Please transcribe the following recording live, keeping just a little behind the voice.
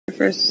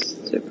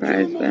First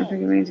surprise, but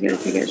unforgiving is good.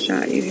 If you get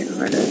shot, you hit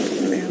harder.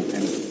 Really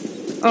helping.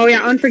 Oh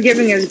yeah,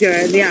 unforgiving is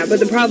good. Yeah, but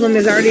the problem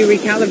is I already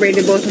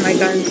recalibrated both of my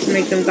guns to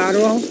make them god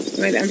roll.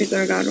 To make the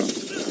MP7 god roll.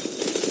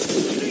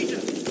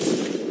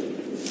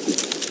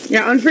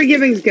 Yeah,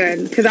 unforgiving is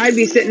good because I'd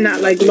be sitting at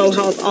like low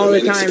health all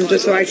the time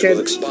just so I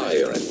could,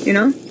 you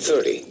know,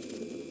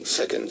 30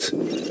 seconds.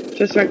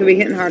 Just so I could be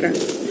hitting harder.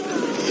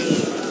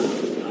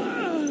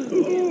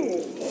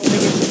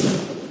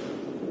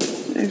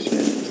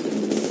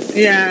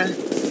 Yeah.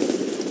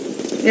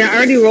 Yeah, I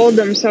already rolled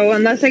them, so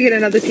unless I get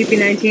another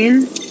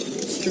PP19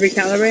 to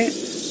recalibrate.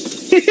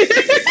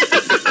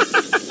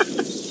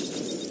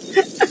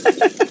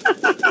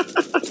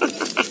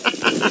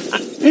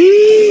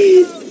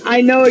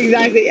 I know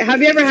exactly.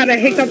 Have you ever had a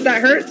hiccup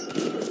that hurts?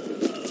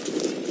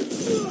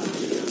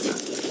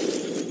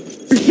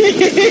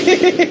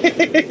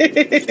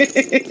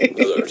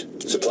 Alert.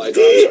 Supply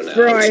drops are now.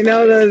 Bro, I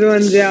know those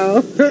ones, yo.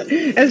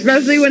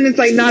 Especially when it's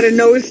like not a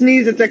nose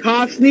sneeze, it's a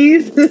cough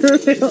sneeze.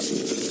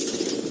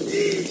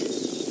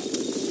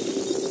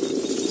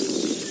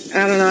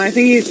 I don't know, I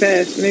think he's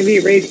pissed. Maybe he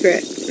rage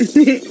quit.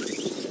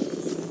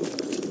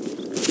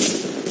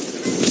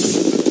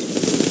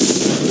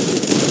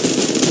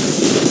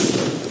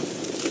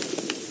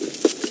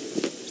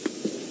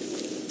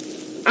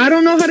 I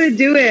don't know how to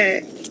do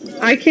it.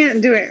 I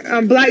can't do it.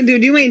 Black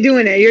dude, you ain't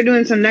doing it. You're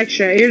doing some next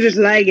shit. You're just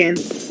lagging.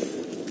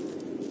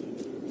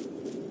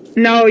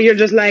 No, you're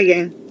just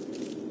lagging.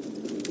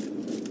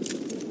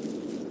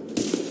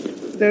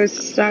 They're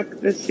stuck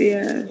the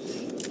CS.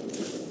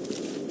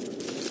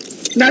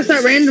 That's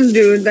that random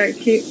dude that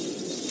keep.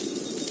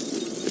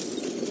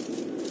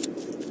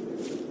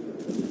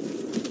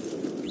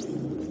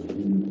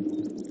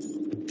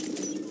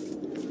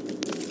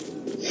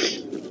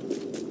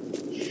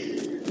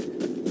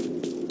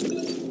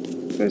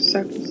 They're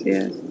stuck the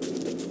CS.